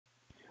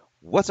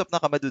What's up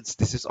nakamadudes,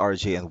 this is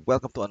RJ and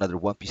welcome to another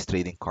One Piece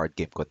trading card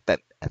game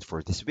content. And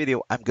for this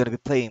video, I'm gonna be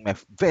playing my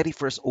very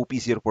first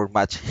OP04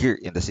 match here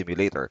in the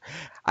simulator.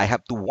 I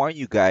have to warn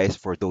you guys,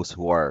 for those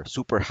who are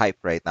super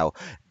hyped right now,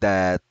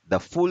 that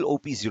the full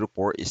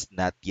OP04 is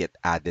not yet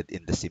added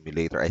in the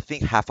simulator. I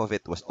think half of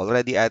it was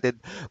already added,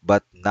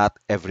 but not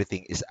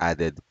everything is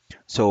added.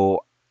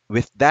 So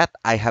with that,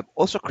 I have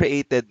also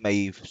created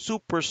my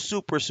super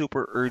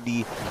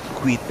early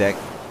Queen deck.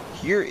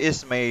 Here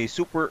is my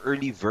super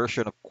early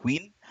version of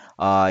Queen.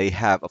 I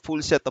have a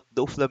full set of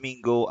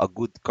Doflamingo, a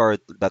good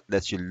card that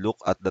lets you look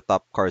at the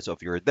top cards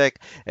of your deck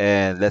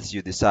and lets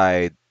you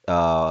decide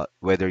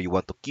whether you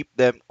want to keep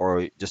them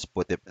or just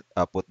put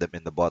them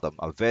in the bottom.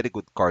 A very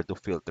good card to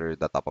filter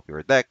the top of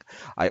your deck.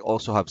 I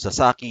also have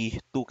Sasaki,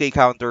 2K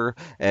counter,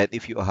 and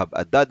if you have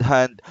a dud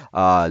hand,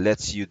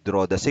 lets you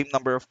draw the same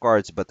number of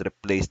cards but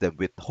replace them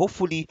with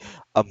hopefully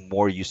a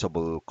more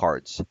usable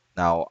cards.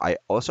 Now, I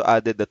also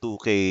added the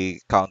 2K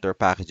counter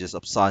packages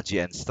of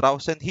Sanji and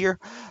Straussen here.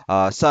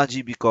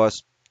 Sanji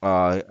because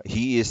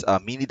he is a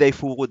mini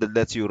Daifuku that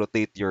lets you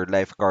rotate your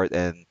life card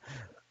and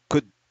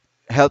could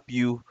help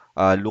you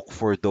look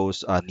for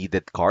those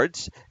needed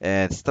cards.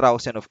 And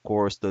Straussen, of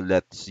course, to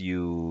lets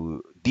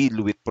you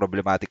deal with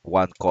problematic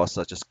one cost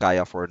such as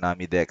Kaya for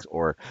Nami decks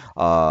or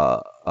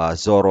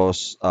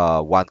Zoro's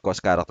one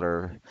cost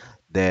character.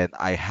 Then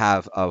I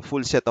have a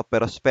full set of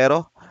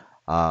Perospero.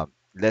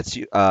 Lets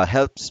you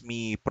helps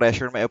me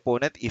pressure my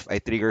opponent if I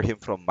trigger him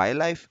from my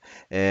life,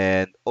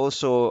 and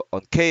also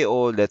on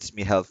KO lets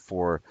me help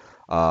for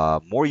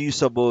more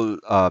usable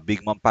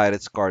Big Mom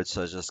Pirates cards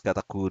such as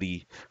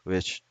Katakuri,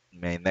 which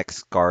my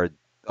next card,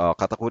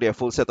 Katakuri, a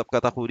full set of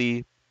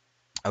Katakuri,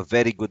 a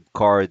very good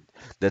card,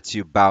 lets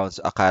you bounce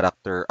a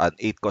character, an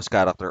 8 cost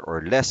character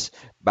or less,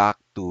 back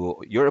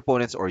to your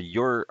opponent's or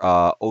your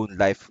own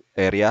life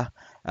area,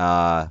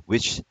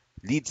 which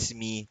leads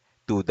me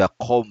to the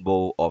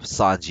combo of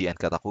Sanji and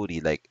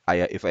Katakuri. Like,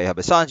 if I have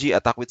a Sanji,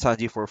 attack with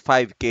Sanji for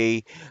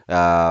 5k,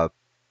 uh,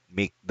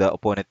 make the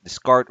opponent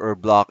discard or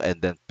block,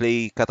 and then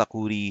play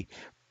Katakuri,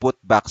 put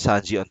back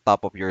Sanji on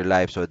top of your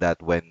life so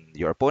that when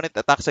your opponent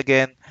attacks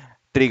again,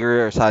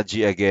 trigger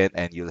Sanji again,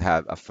 and you'll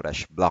have a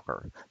fresh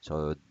blocker.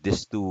 So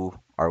these two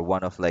are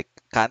one of like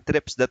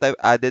cantrips that I've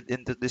added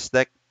into this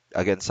deck.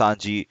 Again,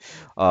 Sanji,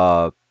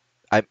 uh,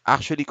 I'm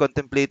actually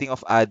contemplating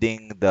of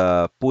adding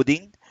the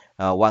pudding,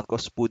 one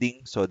cost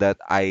pudding, so that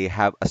I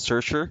have a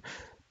searcher,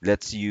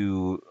 lets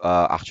you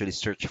actually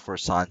search for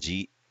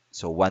Sanji.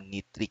 So one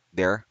neat trick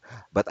there,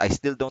 but I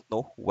still don't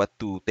know what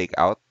to take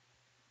out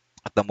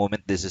at the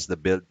moment. This is the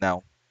build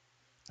now.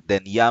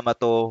 Then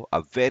Yamato,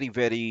 a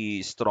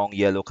very strong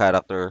yellow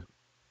character,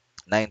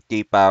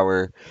 9k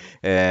power,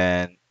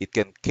 and it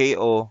can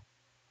KO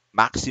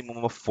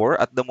maximum of 4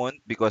 at the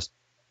moment because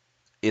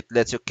it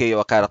lets you KO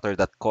a character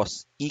that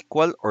costs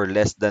equal or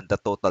less than the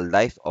total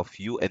life of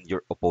you and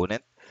your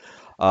opponent.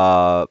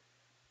 Uh,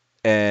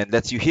 and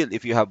lets you heal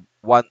if you have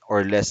one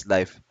or less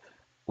life.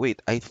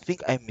 Wait, I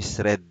think I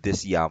misread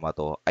this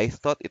Yamato. I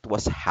thought it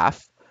was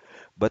half,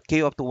 but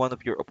KO up to one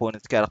of your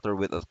opponent's character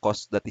with a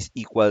cost that is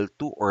equal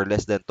to or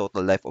less than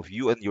total life of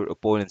you and your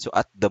opponent. So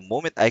at the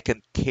moment, I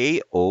can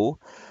KO.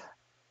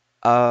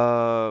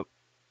 Uh,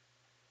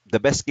 the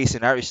best case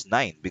scenario is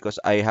 9 because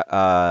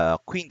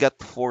Queen got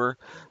 4.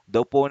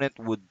 The opponent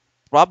would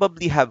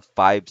probably have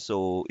 5.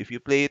 So if you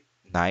play it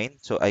 9,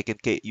 so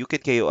you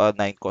can KO a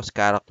 9 cost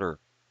character,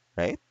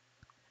 right?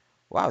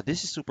 Wow,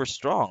 this is super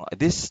strong.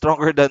 This is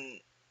stronger than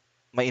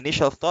my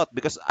initial thought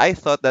because I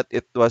thought that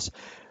it was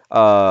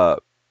uh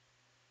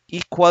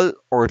equal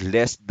or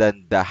less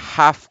than the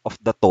half of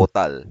the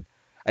total.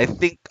 I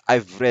think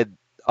I've read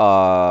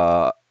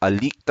a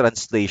leak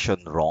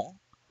translation wrong,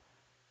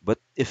 but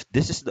if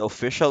this is the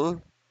official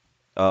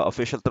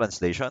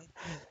translation,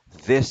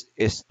 this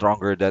is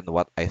stronger than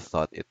what I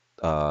thought it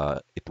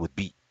would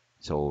be.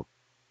 So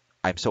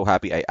I'm so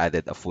happy I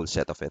added a full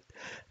set of it.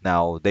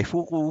 Now,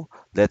 Daifuku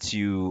lets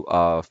you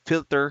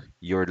filter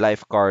your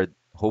life card.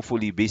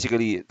 Hopefully,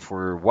 basically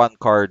for one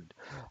card,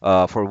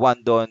 for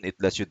one Don, it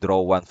lets you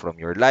draw one from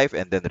your life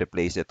and then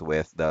replace it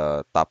with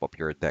the top of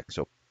your deck.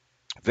 So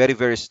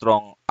very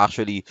strong.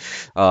 Actually,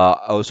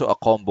 also a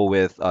combo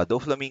with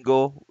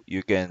Doflamingo.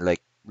 You can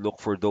like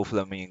look for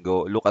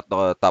Doflamingo. Look at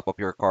the top of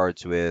your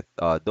cards with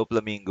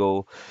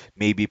Doflamingo.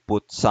 Maybe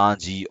put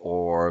Sanji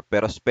or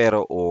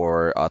Perospero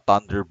or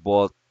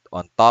Thunderbolt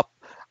on top.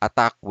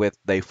 Attack with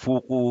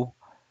Daifuku.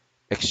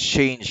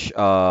 Exchange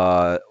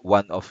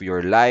one of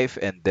your life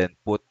and then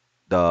put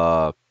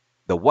the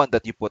one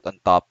that you put on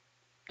top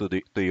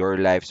to your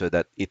life so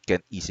that it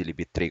can easily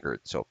be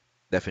triggered. So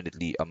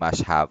definitely a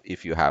must have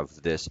if you have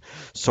this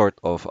sort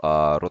of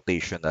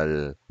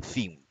rotational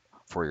theme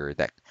for your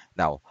deck.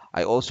 Now,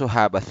 I also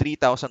have a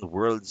 3000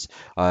 worlds.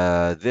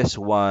 This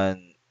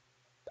one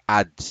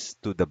adds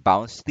to the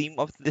bounce theme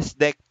of this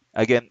deck.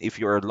 Again, if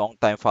you're a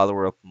long-time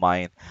follower of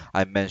mine,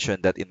 I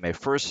mentioned that in my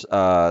first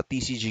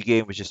TCG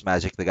game, which is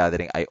Magic the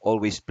Gathering, I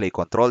always play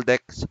control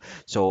decks.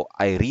 So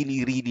I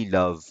really, really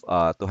love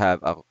to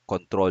have a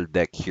control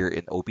deck here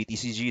in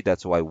OPTCG.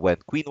 That's why when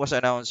Queen was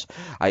announced,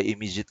 I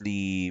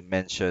immediately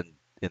mentioned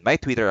in my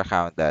Twitter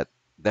account that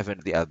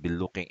definitely I'll be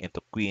looking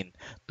into Queen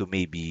to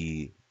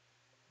maybe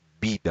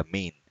be the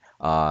main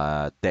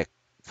deck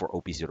for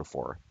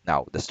OP04.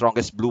 Now, the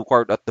strongest blue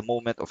card at the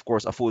moment, of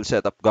course, a full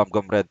setup Gum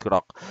Gum Red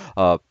Croc,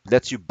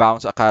 lets you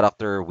bounce a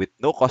character with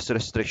no cost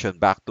restriction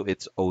back to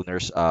its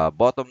owner's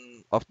bottom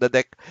of the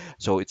deck.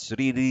 So it's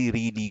really,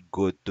 really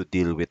good to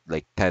deal with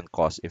like 10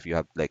 cost if you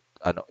have like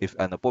if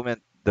an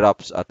opponent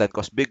drops a 10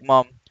 cost Big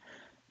Mom,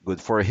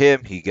 good for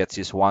him. He gets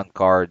his one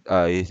card,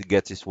 he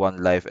gets his one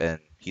life, and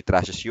he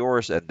trashes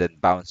yours and then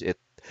bounce it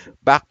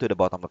back to the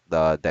bottom of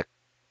the deck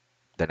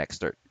the next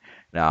turn.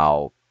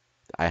 Now,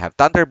 I have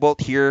Thunderbolt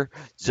here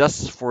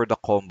just for the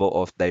combo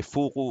of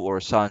Daifuku or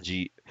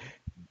Sanji.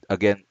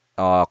 Again,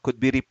 could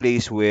be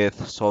replaced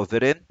with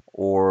Sovereign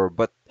or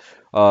but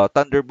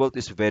Thunderbolt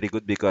is very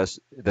good because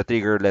the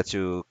trigger lets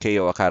you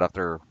KO a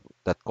character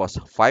that costs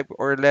 5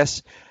 or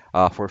less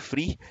for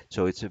free.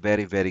 So it's a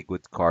very, very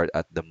good card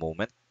at the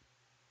moment.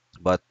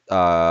 But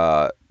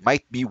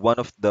might be one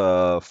of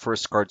the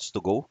first cards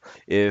to go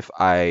if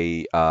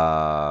I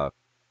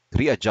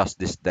readjust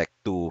this deck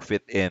to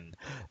fit in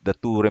the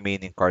two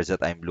remaining cards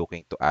that I'm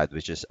looking to add,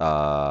 which is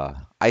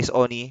Ice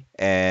Oni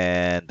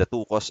and the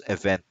two cost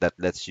event that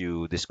lets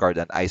you discard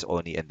an Ice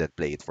Oni and then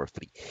play it for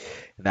free.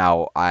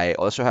 Now, I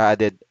also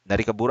added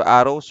Narikabura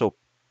Arrow. So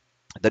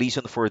the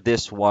reason for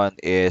this one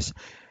is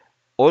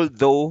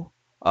although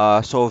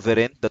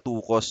Sovereign, the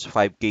two cost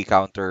 5k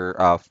counter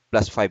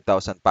plus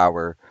 5,000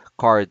 power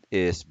card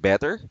is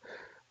better,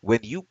 when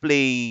you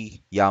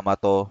play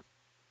Yamato,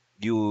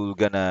 you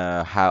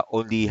gonna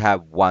only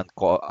have one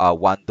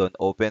done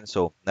open.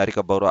 So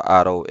Narikabura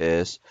Arrow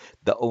is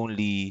the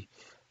only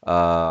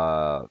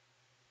uh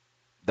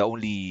the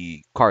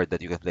only card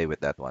that you can play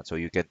with that one. So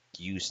you can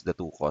use the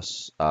two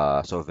cost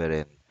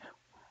Sovereign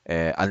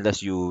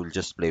unless you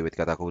just play with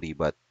Katakuri.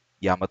 But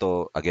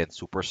Yamato again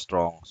super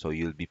strong, so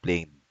you'll be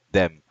playing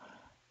them.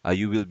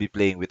 You will be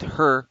playing with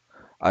her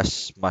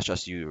as much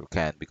as you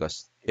can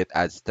because it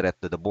adds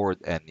threat to the board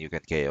and you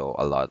can KO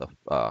a lot of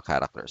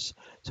characters.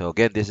 So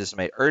again, this is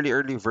my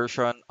early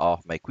version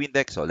of my Queen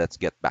deck. So let's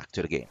get back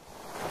to the game.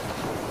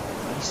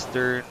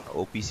 Eastern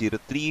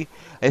OP03.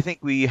 I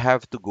think we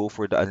have to go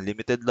for the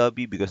unlimited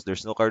lobby because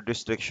there's no card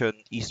restriction.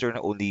 Eastern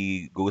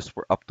only goes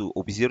for up to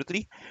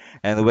OP03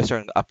 and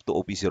Western up to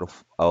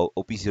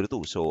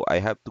OP02. So I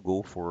have to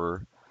go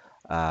for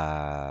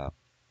uh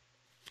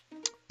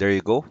there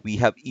you go. We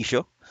have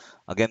Issho.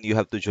 Again, you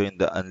have to join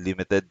the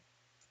unlimited.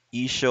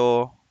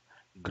 Issho,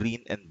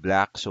 green and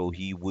black, so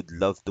he would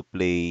love to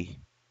play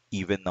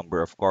even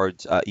number of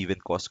cards, even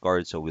cost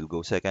cards. So we'll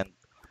go second.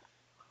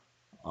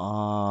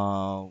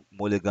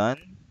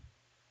 Mulligan.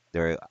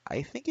 There,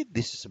 I think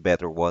this is a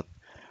better one.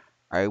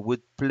 I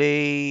would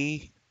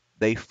play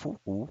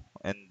Daifuku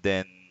and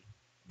then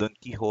Don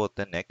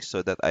Quixote next,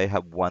 so that I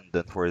have one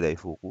done for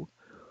Daifuku.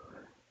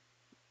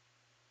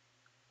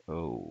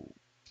 Oh,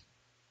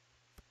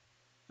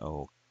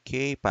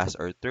 okay. Pass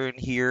our turn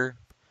here.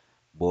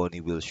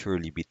 Bonnie will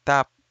surely be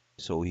tapped,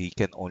 so he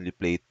can only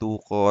play two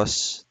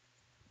costs.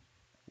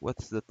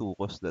 What's the two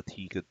costs that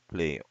he could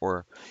play?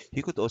 Or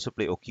he could also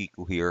play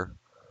Okiku here.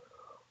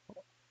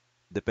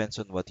 Depends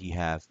on what he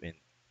have in.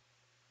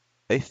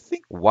 I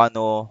think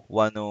Supernova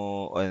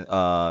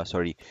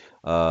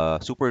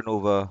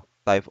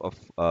type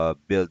of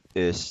build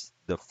is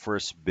the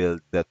first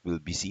build that we'll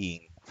be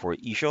seeing for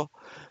Isho.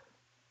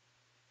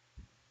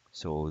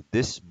 So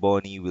this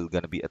Bonnie will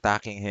gonna be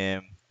attacking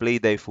him. Play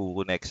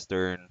Daifuku next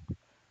turn.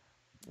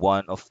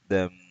 One of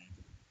them,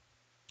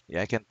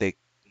 yeah, I can take.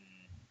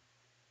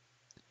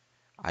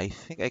 I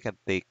think I can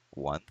take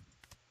one.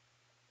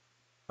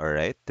 All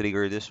right,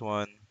 trigger this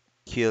one.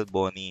 Kill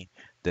Bonnie,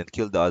 then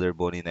kill the other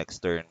Bonnie next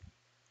turn.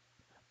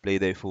 Play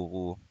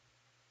Daifuku.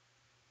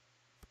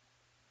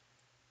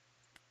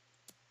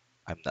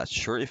 I'm not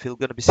sure if he'll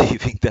gonna be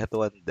saving that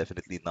one.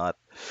 Definitely not.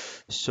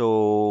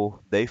 So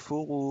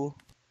Daifuku.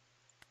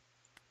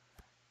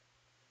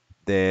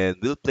 Then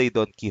we'll play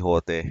Don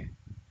Quixote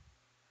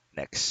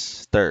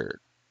next turn.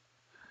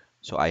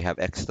 So I have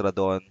extra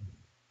Don.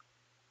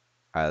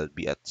 I'll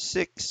be at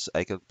 6.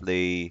 I can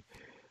play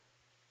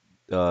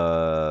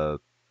uh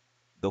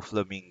the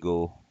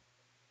Flamingo.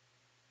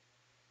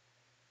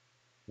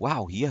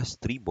 Wow, he has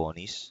 3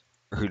 Bonnies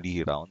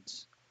early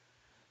rounds.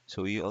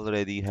 So we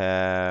already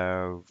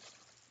have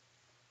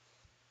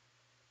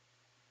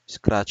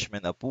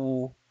Scratchman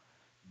Apu,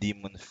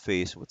 Demon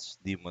Face. What's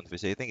Demon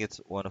Face? I think it's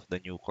one of the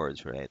new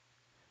cards, right?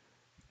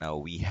 Now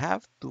we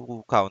have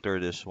to counter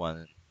this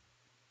one.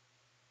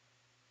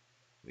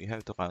 We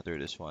have to counter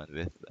this one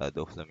with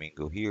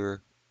Doflamingo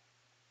here.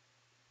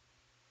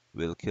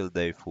 We'll kill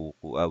Daifuku.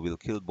 We'll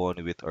kill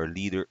Bonnie with our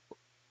leader.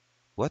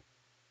 What?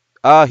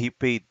 He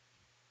paid.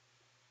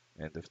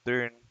 End of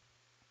turn.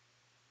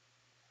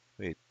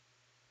 Wait.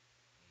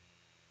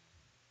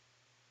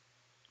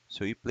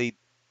 So he played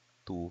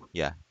two.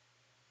 Yeah,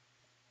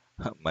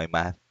 my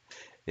math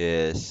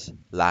is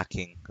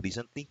lacking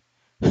recently.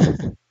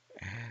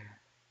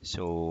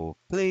 So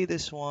play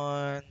this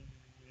one.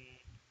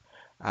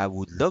 I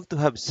would love to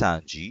have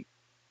Sanji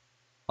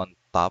on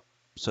top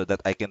so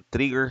that I can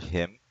trigger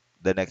him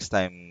the next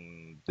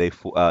time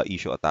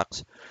Issho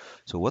attacks.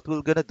 So what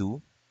we're gonna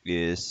do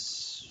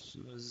is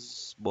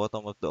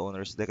bottom of the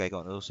owner's deck. I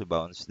can also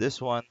bounce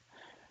this one,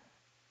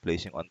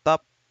 placing on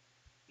top.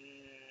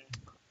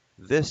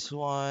 This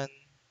one,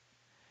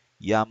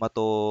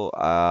 Yamato.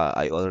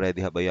 I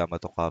already have a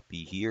Yamato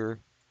copy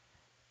here.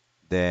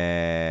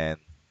 Then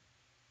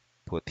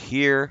put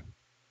here.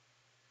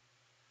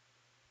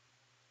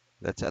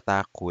 Let's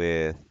attack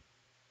with.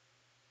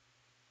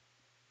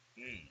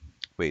 Hmm,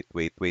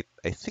 wait.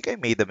 I think I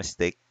made a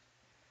mistake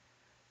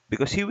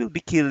because he will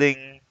be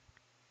killing.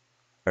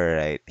 All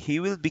right, he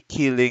will be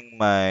killing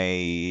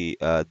my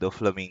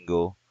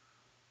Doflamingo.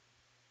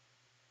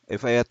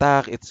 If I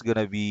attack, it's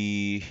gonna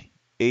be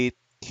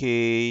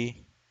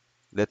 8k.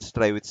 Let's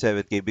try with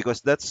 7k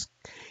because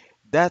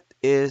that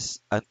is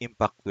an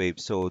impact wave.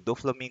 So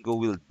Doflamingo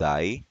will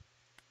die.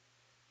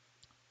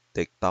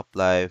 Take top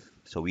life.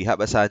 So we have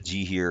a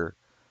Sanji here.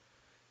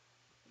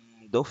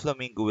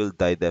 Doflamingo will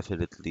die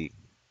definitely.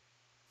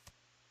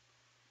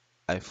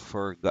 I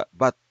forgot,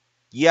 but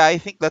yeah, I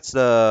think that's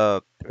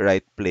the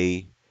right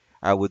play.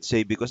 I would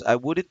say because I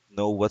wouldn't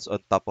know what's on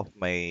top of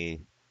my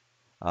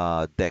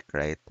deck,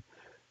 right?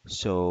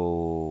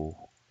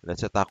 So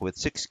let's attack with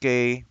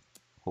 6k.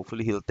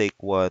 Hopefully he'll take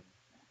one.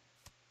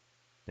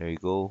 There you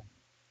go.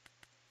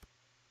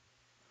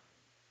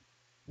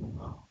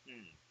 Hmm.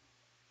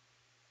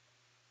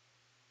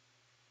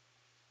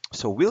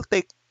 So we'll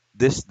take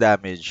this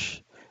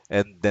damage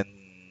and then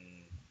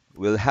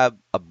we'll have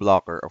a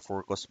blocker, a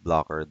 4 cost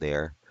blocker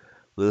there.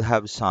 We'll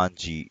have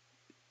Sanji.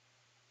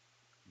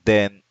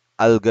 Then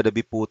I'll gonna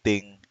be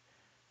putting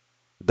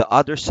the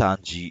other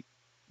Sanji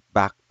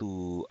back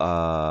to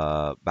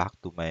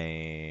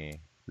my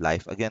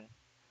life again.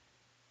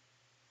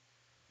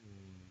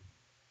 Mm,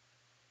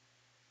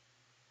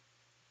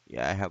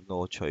 yeah, I have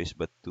no choice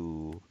but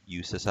to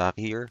use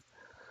Sasaki here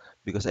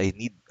because I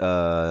need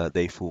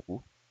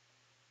Daifuku.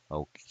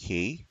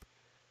 Okay.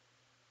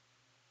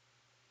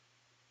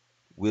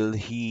 Will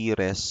he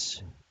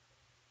rest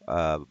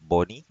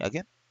Bonnie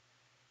again?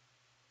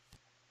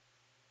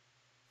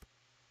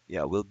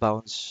 Yeah, we'll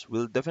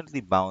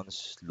definitely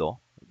bounce low.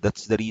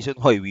 That's the reason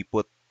why we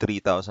put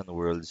 3,000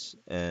 worlds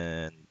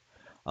in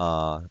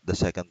the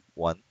second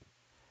one,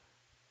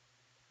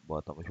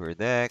 bottom of your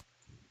deck.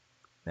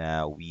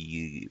 Now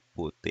we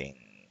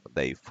putting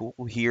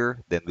Daifuku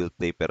here, then we'll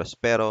play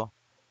Perospero.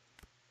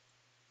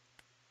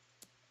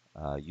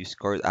 Use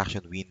card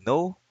action. We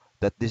know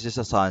that this is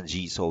a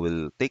Sanji, so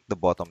we'll take the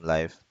bottom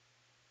life.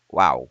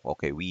 Wow,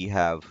 okay, we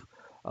have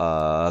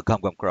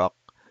Gum Gum Croc.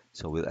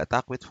 So we'll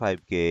attack with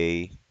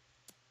 5k,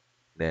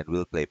 then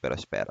we'll play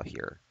Perospero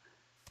here.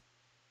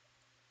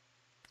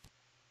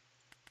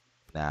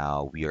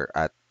 Now we are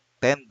at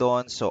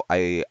Tendon, so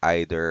I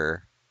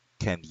either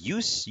can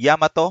use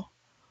Yamato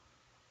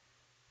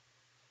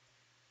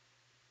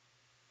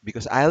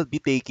because I'll be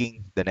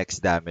taking the next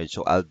damage,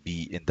 so I'll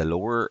be in the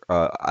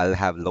I'll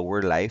have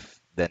lower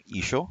life than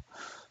Issho.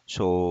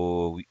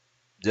 So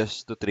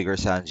just to trigger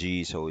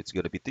Sanji, so it's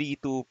gonna be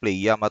 3-2, play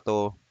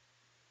Yamato,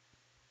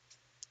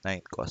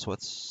 9 cost.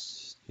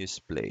 What's his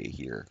play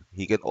here?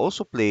 He can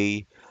also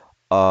play,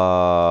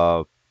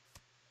 uh,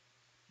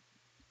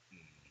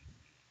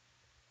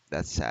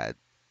 that's sad.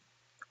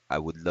 I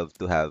would love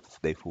to have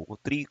Daifuku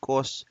 3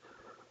 cost.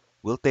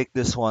 We'll take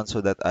this one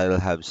so that I'll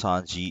have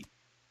Sanji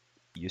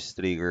use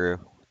trigger,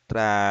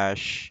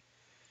 trash.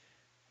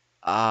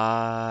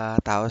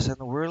 1,000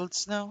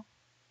 worlds now?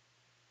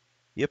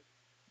 Yep,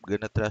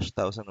 gonna trash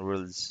 1,000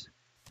 worlds.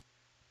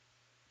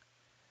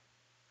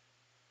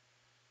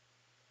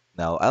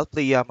 Now I'll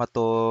play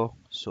Yamato.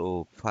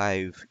 So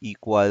 5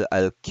 equal.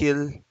 I'll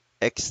kill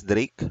X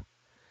Drake.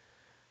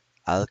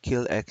 I'll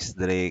kill X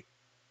Drake.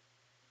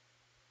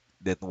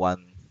 Then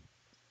one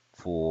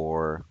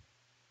for.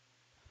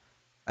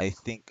 I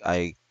think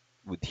I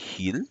would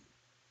heal.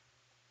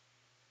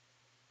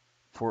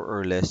 4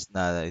 or less.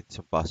 Nah, it's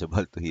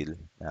impossible to heal.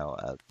 Now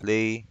I'll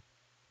play.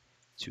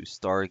 Choose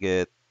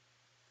target.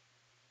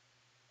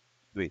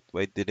 Wait,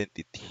 why didn't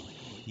it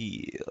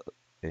heal?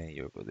 And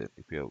you're good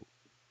if you have.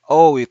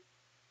 Oh,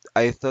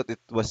 I thought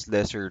it was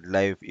lesser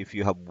life if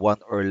you have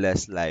one or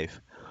less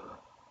life.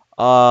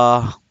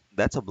 Uh,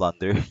 that's a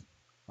blunder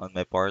on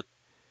my part.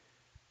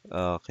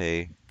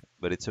 Okay,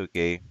 but it's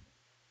okay.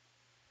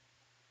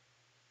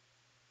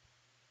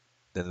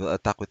 Then we'll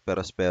attack with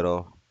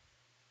Perospero.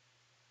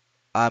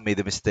 I made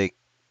a mistake.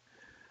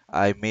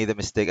 I made a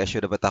mistake. I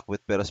should have attacked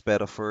with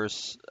Perospero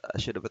first. I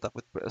should have attacked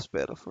with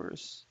Perospero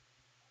first.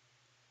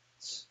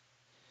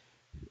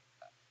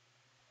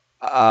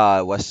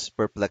 I was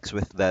perplexed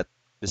with that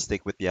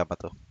mistake with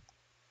Yamato.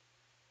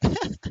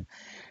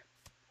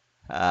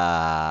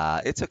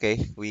 It's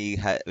okay. We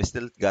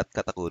still got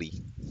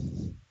Katakuri.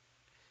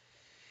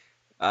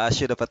 I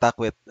should have attacked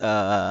with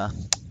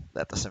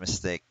That was a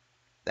mistake.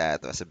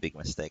 That was a big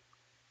mistake.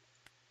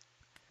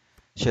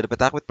 Should have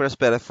attacked with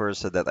Prospera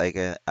first so that I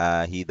can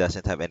he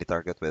doesn't have any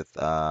target with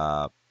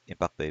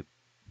Impact Wave.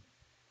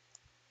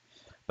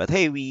 But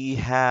hey, we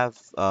have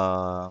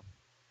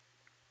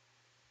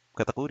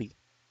Katakuri.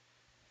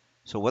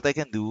 So what I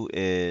can do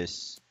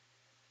is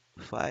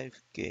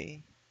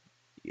 5k.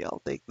 Yeah,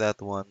 I'll take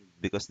that one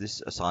because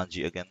this is a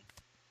Sanji again.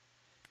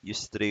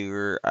 Use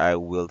trigger, I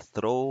will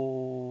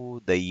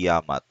throw the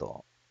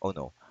Yamato. Oh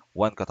no,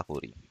 one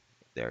Katakuri.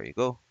 There you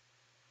go.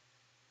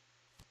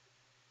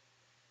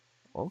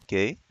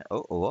 Okay.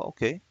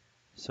 Okay.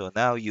 So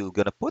now you're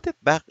gonna put it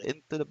back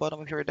into the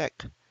bottom of your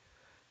deck.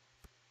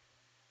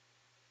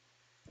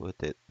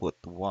 Put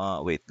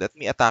one. Wait, let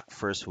me attack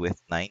first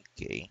with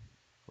 9k.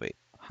 Wait,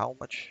 how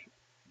much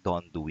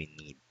Dawn do we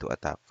need to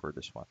attack for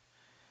this one?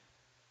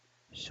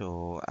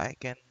 So I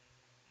can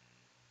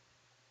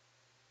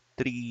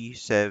 3,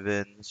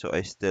 7. So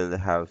I still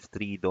have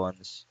 3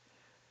 Dawns.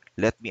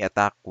 Let me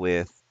attack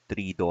with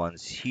 3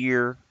 Dawns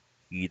here.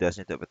 He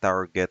doesn't have a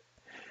target.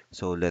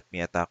 So let me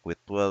attack with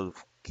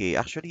 12k.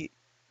 Actually,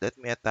 let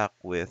me attack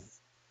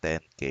with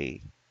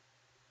 10k.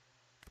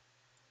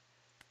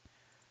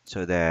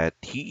 So that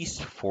he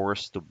is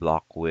forced to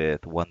block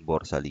with 1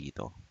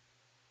 Borsalino.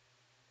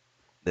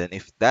 Then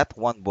if that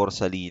 1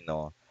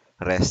 Borsalino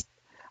rest,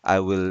 I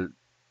will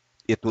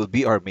it will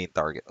be our main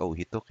target. Oh,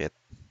 he took it.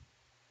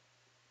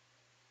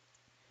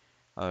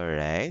 All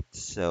right.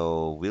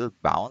 So we'll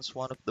bounce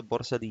one of the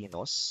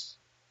Borsalinos.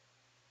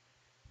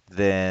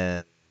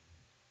 Then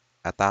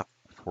attack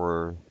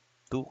for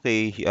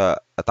 2k,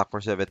 attack for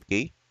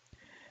 7k.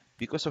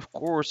 Because of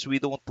course we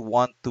don't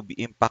want to be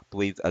impact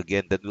wave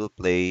again. Then we'll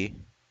play.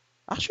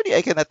 Actually,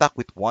 I can attack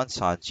with one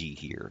Sanji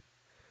here.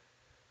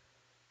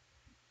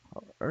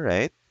 All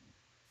right.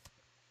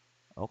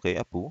 Okay,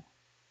 Apu.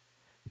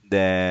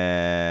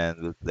 Then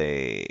we'll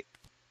play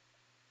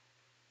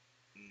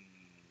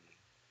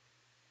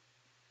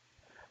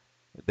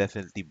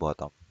definitely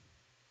bottom.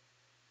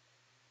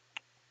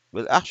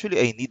 Well, actually,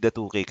 I need the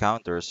 2k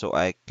counter so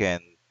I can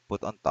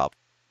put on top.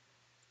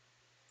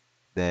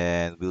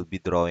 Then we'll be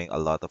drawing a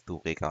lot of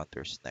 2k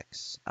counters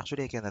next.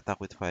 Actually, I can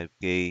attack with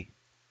 5k.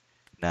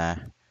 Nah.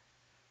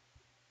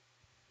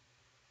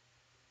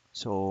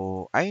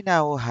 So I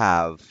now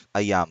have a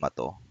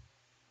Yamato.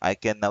 I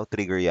can now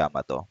trigger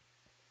Yamato.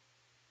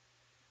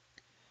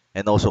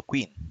 And also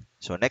Queen.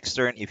 So next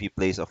turn, if he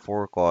plays a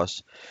 4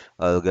 cost,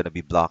 I'm gonna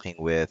be blocking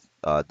with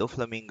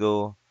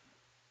Doflamingo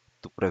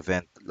to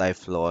prevent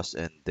life loss,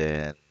 and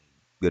then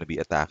gonna be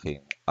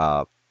attacking,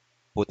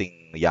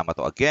 putting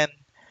Yamato again,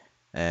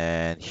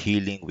 and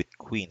healing with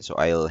Queen. So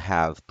I'll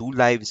have 2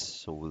 lives,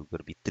 so we're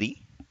gonna be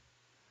 3.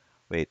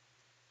 Wait,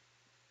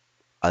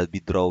 I'll be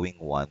drawing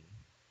 1.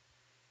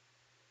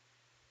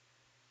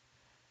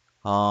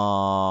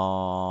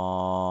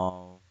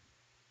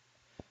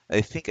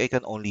 I think I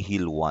can only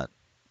heal 1.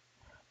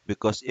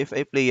 Because if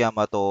I play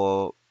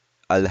Yamato,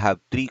 I'll have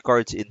 3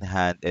 cards in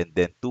hand and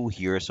then 2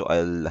 here, so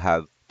I'll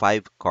have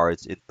 5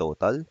 cards in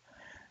total.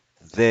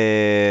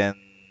 Then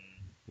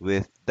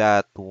with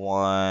that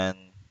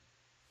one,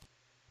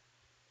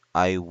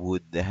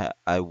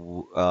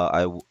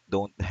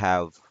 don't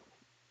have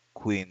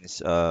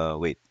queens.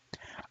 Wait,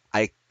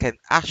 I can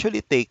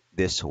actually take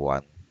this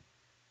one.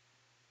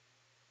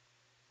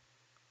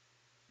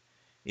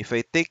 If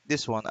I take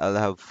this one, I'll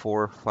have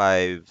 4,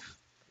 5.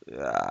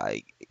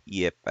 I,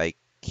 yep, I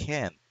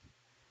can't.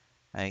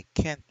 I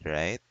can't,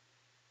 right?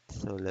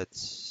 So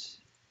let's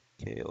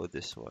KO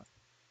this one.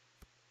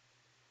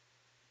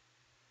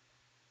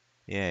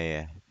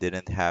 Yeah.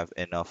 Didn't have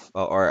enough,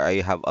 or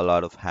I have a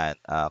lot of hand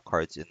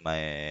cards in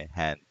my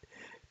hand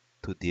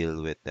to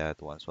deal with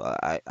that one. So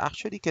I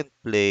actually can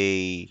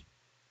play.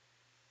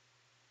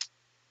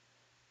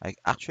 I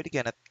actually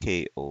cannot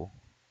KO.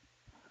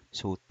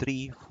 So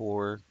 3,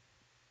 4.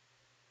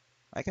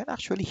 I can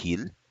actually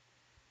heal.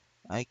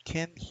 I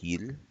can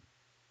heal,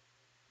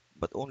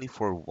 but only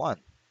for 1.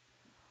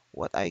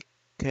 What I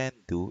can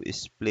do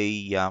is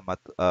play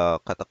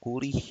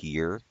Katakuri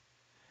here,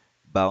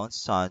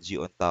 bounce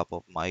Sanji on top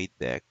of my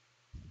deck,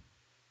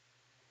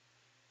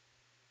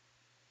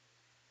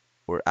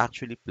 or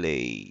actually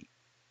play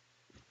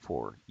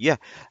 4. Yeah,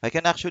 I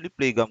can actually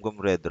play Gum Gum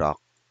Red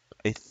Rock.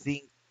 I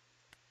think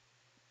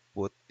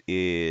what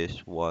is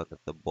one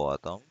at the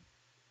bottom.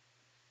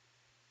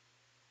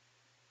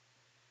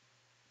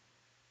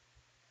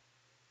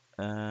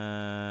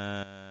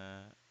 Uh,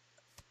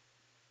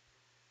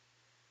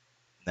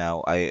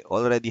 Now I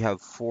already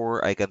have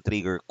 4. I can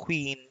trigger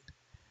Queen.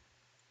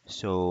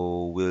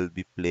 So we'll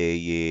be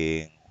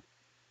playing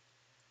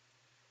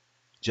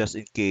just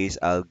in case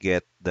I'll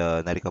get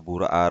the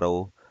Narikabura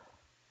arrow.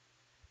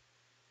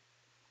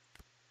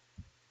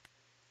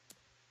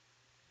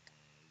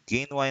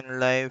 Gain 1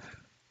 life.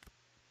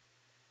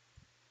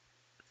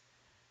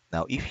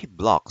 Now if he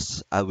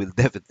blocks, I will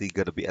definitely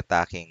gonna be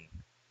attacking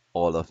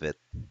all of it.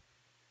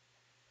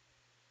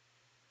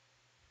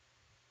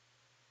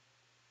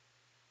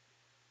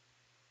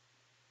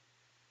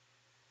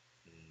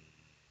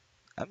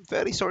 I'm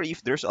very sorry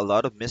if there's a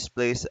lot of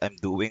misplays I'm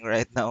doing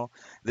right now.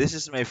 This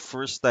is my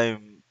first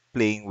time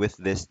playing with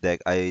this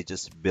deck. I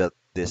just built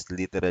this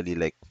literally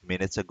like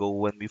minutes ago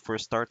when we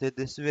first started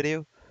this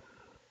video.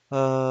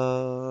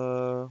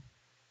 Uh,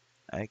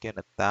 I can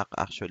attack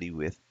actually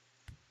with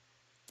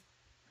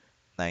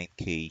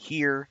 9k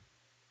here.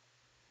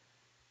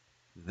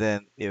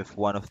 Then if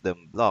one of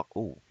them block,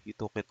 oh, he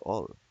took it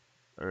all.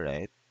 All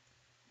right.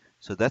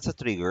 So that's a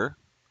trigger.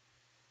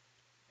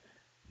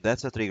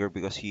 That's a trigger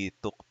because he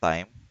took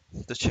time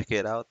to check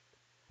it out.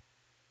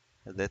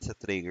 That's a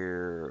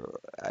trigger.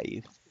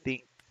 I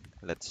think.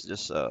 Let's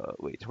just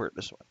wait for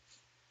this one.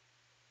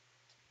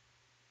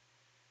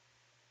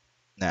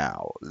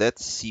 Now,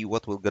 let's see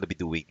what we're gonna be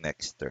doing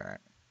next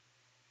turn.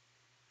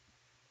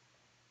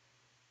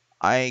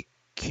 I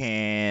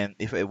can,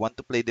 if I want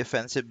to play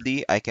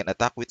defensively, I can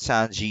attack with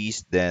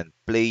Sanji's, then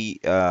play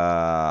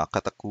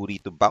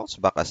Katakuri to bounce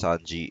back a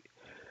Sanji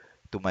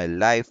to my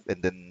life,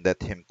 and then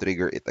let him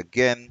trigger it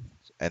again,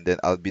 and then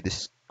I'll be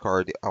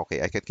discarding.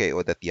 Okay, I can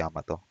KO that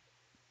Yamato.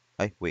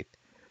 I wait.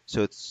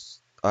 So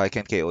it's I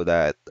can KO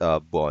that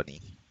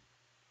Bonnie.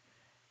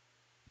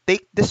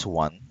 Take this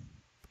one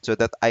so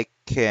that I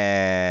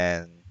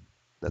can.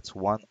 That's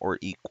one or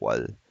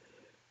equal.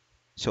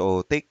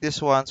 So take this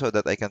one so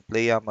that I can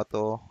play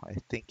Yamato. I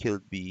think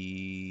he'll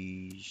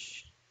be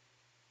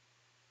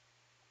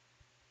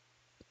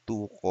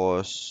two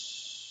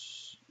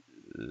cause.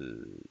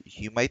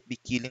 He might be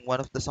killing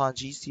one of the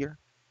Sanjis here,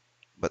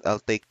 but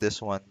I'll take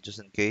this one just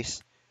in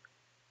case.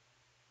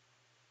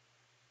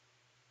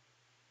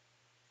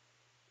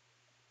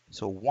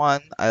 So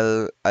one,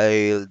 I'll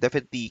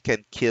definitely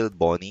can kill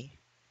Bonnie.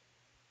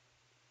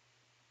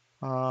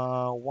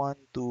 One,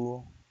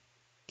 two,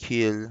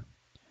 kill.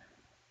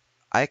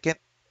 I can.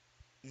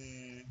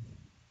 Mm,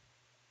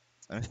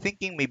 I'm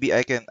thinking maybe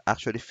I can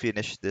actually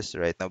finish this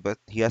right now, but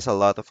he has a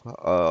lot of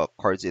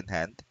cards in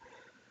hand,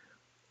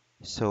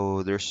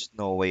 so there's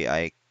no way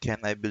I can,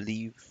 I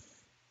believe.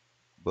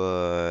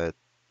 But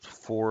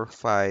 4,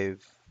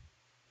 5,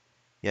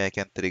 yeah, I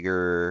can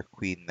trigger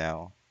Queen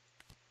now.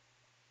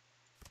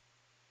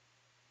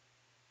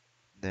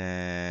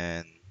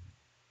 Then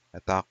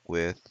attack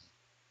with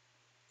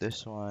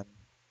this one.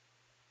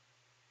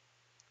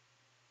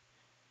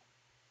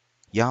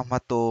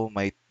 Yamato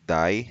might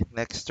die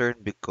next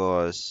turn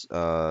because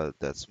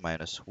that's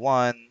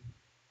 -1.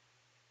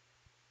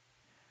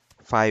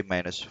 5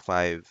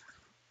 -5.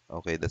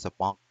 Okay, that's a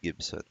Punk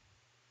Gibson.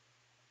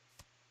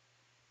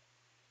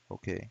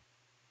 Okay.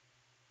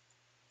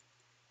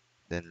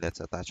 Then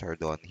let's attach our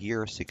Dawn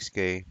here,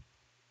 6k.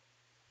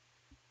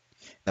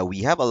 Now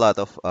we have a lot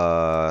of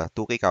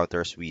 2k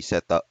counters. We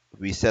set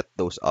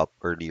those up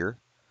earlier.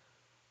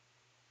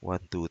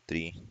 One, two,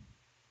 three.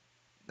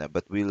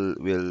 But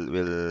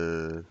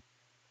we'll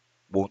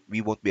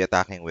won't be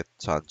attacking with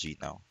Sanji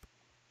now.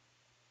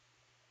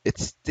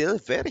 It's still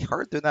very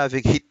hard to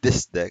navigate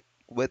this deck,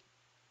 but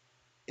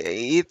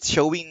it's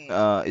showing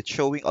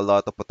a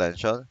lot of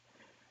potential.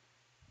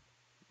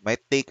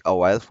 Might take a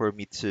while for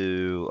me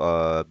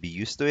to be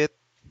used to it.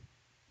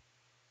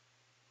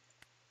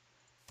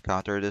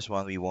 Counter this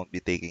one, we won't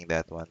be taking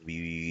that one.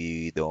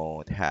 We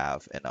don't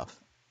have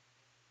enough.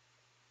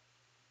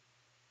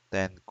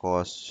 10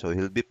 cost, so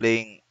he'll be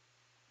playing.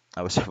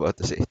 I was about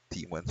to say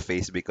Demon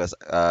Face because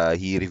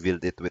he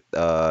revealed it with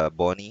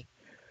Bonnie.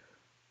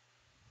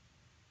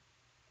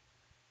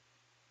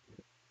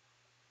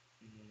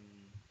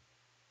 Mm,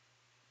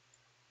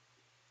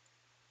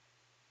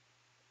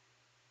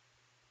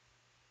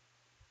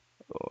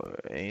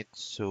 Alright,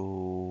 so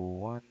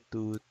one,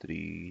 two,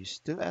 three.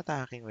 Still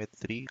attacking with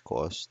 3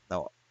 cost.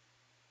 Now,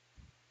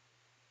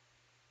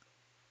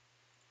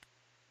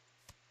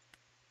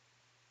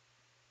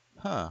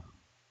 huh.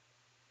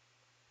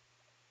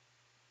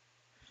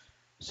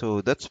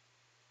 So that's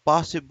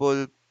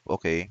possible.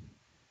 Okay.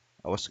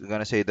 I was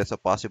gonna say that's a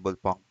possible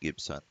Punk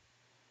Gibson.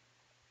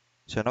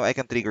 So now I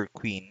can trigger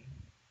Queen.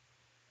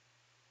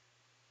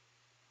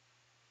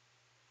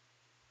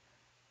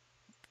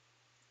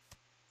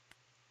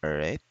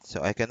 Alright.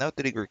 So I can now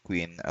trigger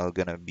Queen. I'm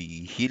gonna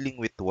be healing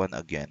with 1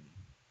 again.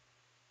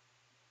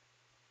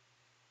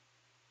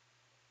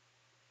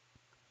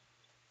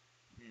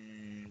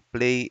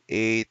 Play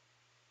 8.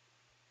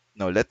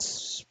 No,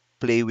 let's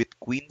play with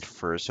Queen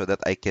first so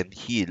that I can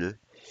heal.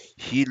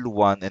 Heal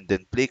 1 and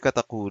then play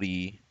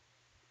Katakuri.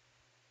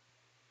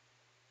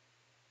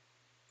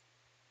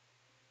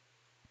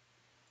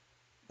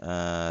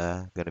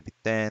 Gonna be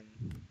 10.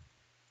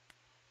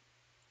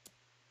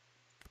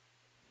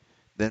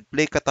 Then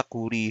play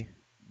Katakuri.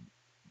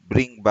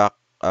 Bring back.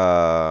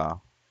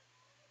 I'm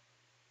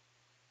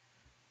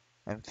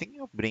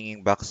thinking of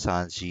bringing back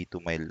Sanji to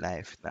my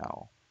life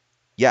now.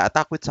 Yeah,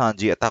 attack with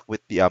Sanji, attack with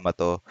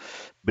Yamato.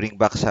 Bring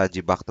back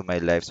Sanji back to my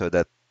life so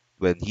that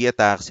when he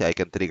attacks, I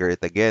can trigger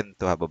it again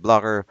to have a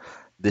blocker.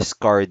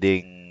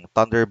 Discarding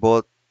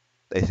Thunderbolt.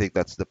 I think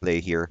that's the play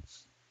here.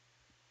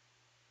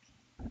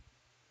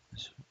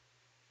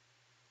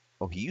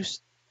 Oh, he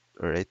used.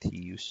 Alright,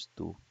 he used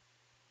to.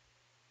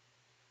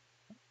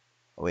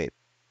 Wait.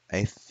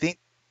 I think.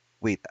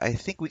 Wait, I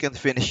think we can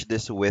finish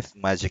this with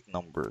magic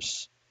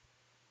numbers.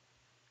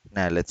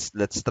 Now let's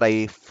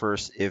try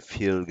first if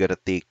he'll gonna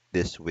take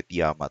this with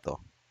Yamato.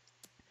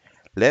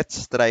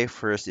 Let's try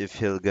first if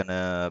he'll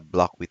gonna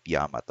block with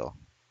Yamato.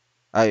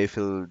 If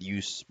he'll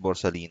use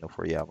Borsalino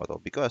for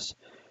Yamato. Because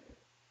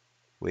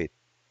wait,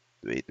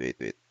 wait.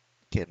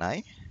 Can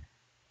I?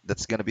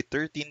 That's gonna be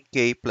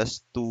 13k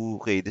plus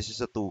 2k. This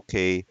is a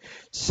 2k,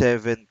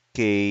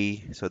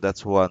 7k. So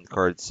that's one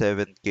card.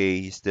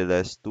 7k. He still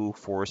has 2,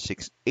 4,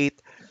 6,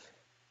 8,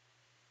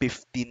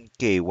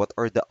 15k. What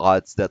are the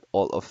odds that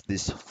all of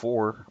these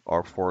four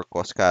are four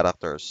cost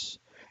characters?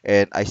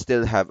 And I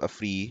still have a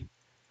free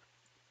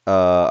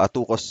a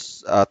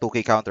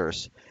 2k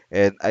counters,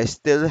 and I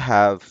still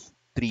have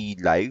 3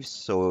 lives,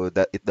 so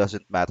that it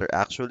doesn't matter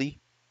actually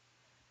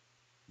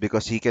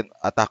because he can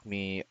attack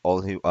me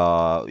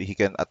he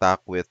can attack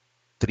with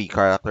 3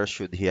 characters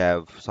should he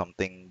have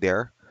something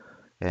there,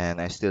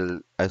 and I still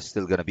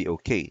gonna be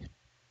okay.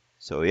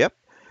 So yep,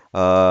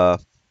 uh,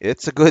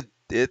 it's a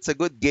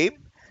good game.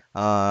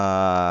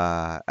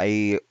 I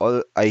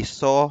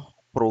saw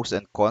pros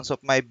and cons of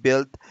my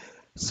build,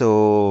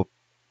 so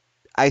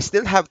I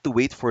still have to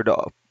wait for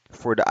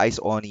the Ice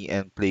Oni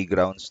and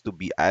Playgrounds to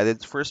be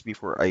added first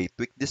before I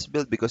tweak this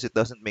build, because it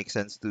doesn't make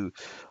sense to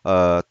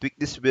tweak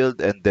this build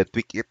and then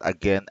tweak it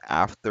again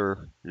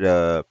after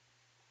the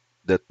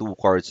 2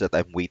 cards that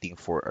I'm waiting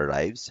for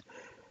arrives.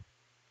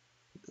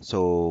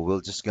 So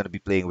we're just gonna be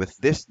playing with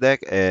this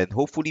deck, and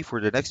hopefully for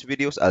the next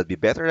videos I'll be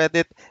better at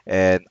it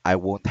and I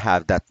won't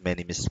have that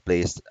many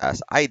misplays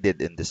as I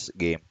did in this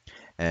game.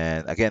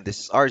 And again, this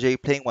is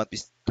RJ playing One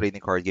Piece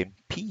Trading Card Game.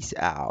 Peace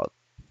out.